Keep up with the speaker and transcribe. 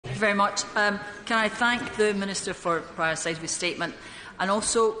very much. Can I thank the Minister for a prior side of his statement, and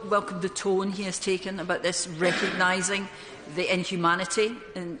also welcome the tone he has taken about this recognising the inhumanity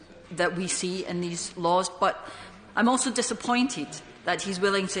that we see in these laws. But I'm also disappointed that he's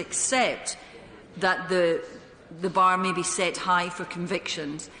willing to accept that the bar may be set high for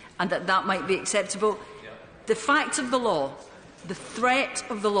convictions and that might be acceptable. The fact of the law, the threat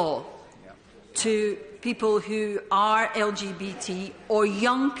of the law to people who are LGBT or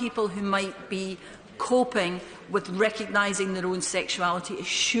young people who might be coping with recognising their own sexuality is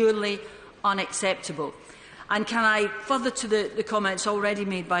surely unacceptable. And can I, further to the comments already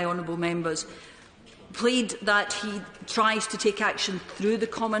made by honourable members, plead that he tries to take action through the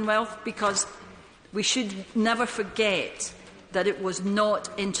Commonwealth, because we should never forget that it was not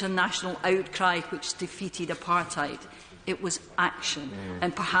international outcry which defeated apartheid. It was action,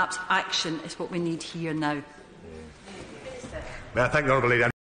 and perhaps action is what we need here now. May I thank the honourable lady.